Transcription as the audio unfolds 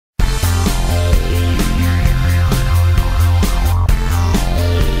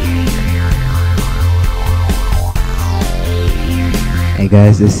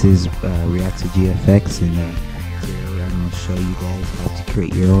guys, this is React to GFX, and today I'm going to show you guys how to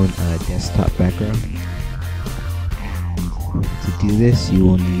create your own desktop background. And to do this, you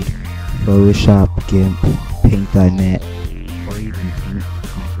will need Photoshop, GIMP, Paint.net, or even Paint,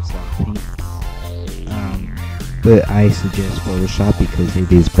 Microsoft Paint. But I suggest Photoshop because it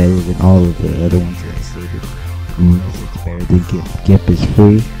is better than all of the other ones that I stated. It's better than GIMP. GIMP is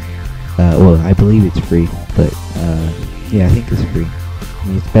free. Well, I believe it's free, but yeah, I think it's free. I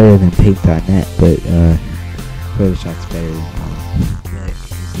mean, it's better than Paint.net, but Photoshop's better than all of them. But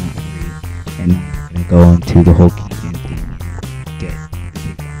it's not free, and I'm gonna go into the whole keygen thing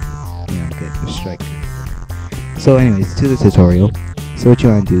and get the strike. So, anyways, to the tutorial. So, what you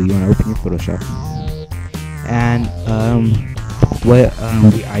wanna do? You wanna open your Photoshop, and what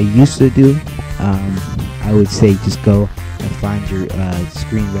I used to do, I would say just go and find your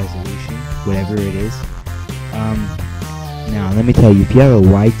screen resolution, whatever it is. Now let me tell you, if you have a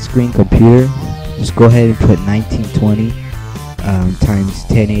widescreen computer, just go ahead and put 1920 times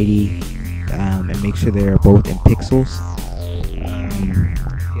 1080 and make sure they're both in pixels. If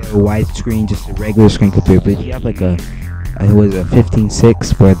you have a widescreen, just a regular screen computer, but if you have like a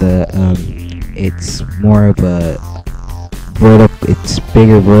 15:6 where the it's more of a it's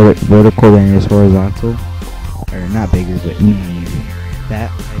bigger vertical than it is horizontal, or not bigger, but that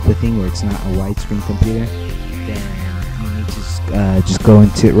type of thing where it's not a widescreen computer, then you need to just go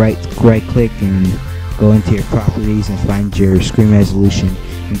into right click and go into your properties and find your screen resolution,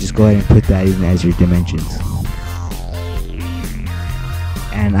 and just go ahead and put that in as your dimensions.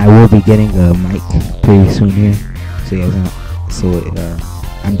 And I will be getting a mic pretty soon here, so you guys know. So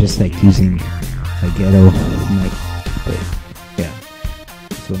I'm just like using a ghetto mic, but yeah,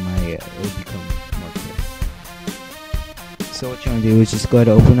 so it will become more clear. So what you want to do is just go ahead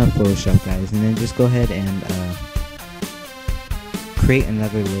and open up Photoshop, guys, and then just go ahead and create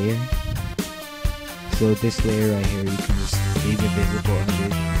another layer. So this layer right here, you can just leave it visible under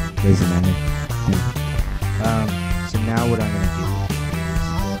it, doesn't matter. So now what I'm going to do is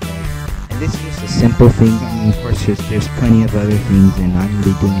go ahead, and this is just a simple thing. I mean, of course, there's plenty of other things, and I'm going to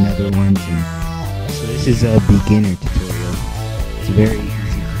be doing other ones, and so this is a beginner tutorial. It's very easy.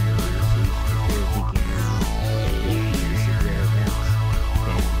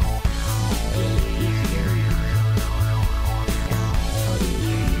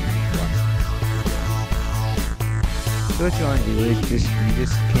 So what you want to do is you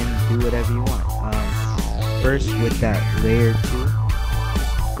just can do whatever you want. First, with that layer 2,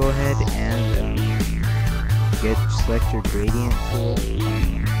 go ahead and select your gradient tool.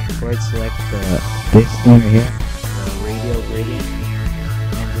 Go ahead, select this thing right here, the radial gradient,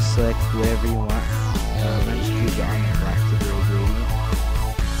 and just select whatever you want. I'm just choose the on black to gray gradient,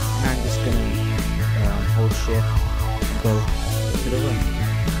 and I'm just gonna hold shift and go to the left.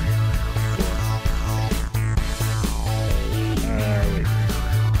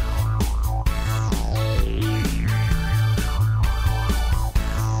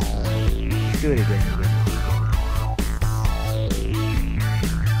 Do it again.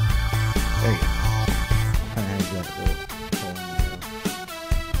 There you go. Kind of has that little hole in the middle.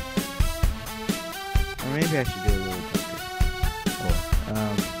 Or maybe I should do a little darker. Oh,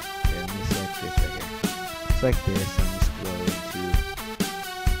 yeah, let me select this right here. Select this and just go into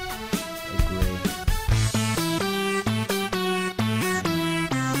a gray.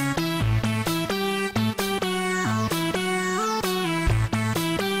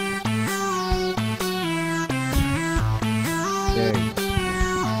 There you go.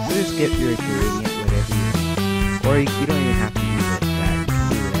 So just get your gradient, whatever you want. Or you don't even have to use it that. You can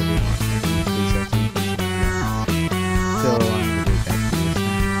do whatever you want. So I'm going to go back to this now.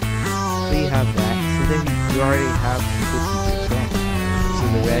 So you have that. So then you already have 50%. So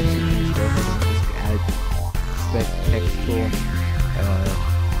the rest you can just go ahead and just add select textual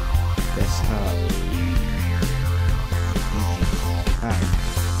desktop. Alright.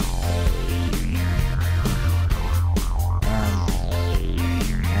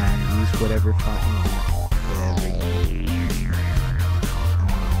 Whatever font you want, whatever you want.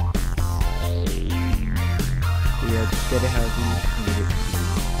 Yeah, just get it however you need it to be.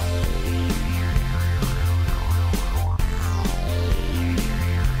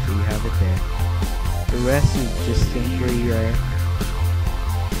 So you have it there. The rest is just simply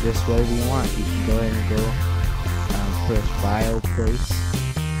just whatever you want. You can go ahead and go press file, place,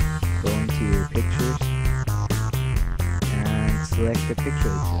 go into your pictures, and select the picture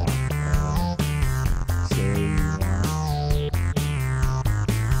that you want.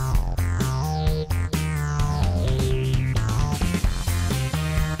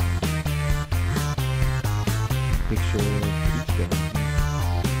 Picture of each one.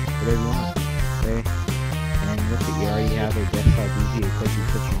 place you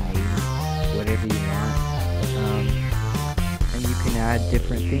put your name, whatever you want. And you can add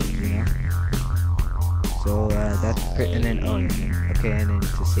different things, you know. So that's and then okay, and then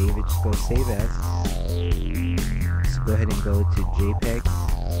to save it, just go save as. Just go ahead and go to JPEG,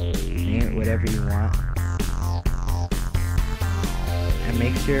 name it whatever you want, and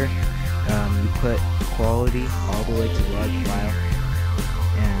make sure you put quality all the way to large file,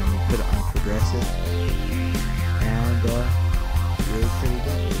 and put it on progressive, and really pretty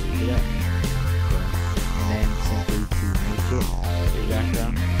good. Look at that. And then simply to make it your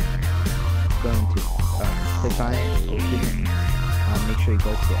background, going to click on it, open it, make sure you go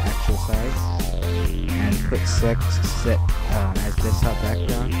to the actual size, and put set as desktop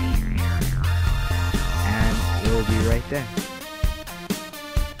background, and it will be right there.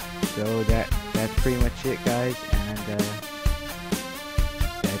 So that's pretty much it, guys, and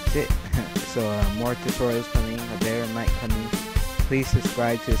that's it. So more tutorials coming, a better mic coming. Please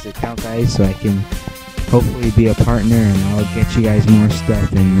subscribe to this account, guys, so I can hopefully be a partner, and I'll get you guys more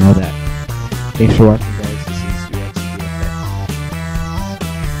stuff and all that. Thanks for watching.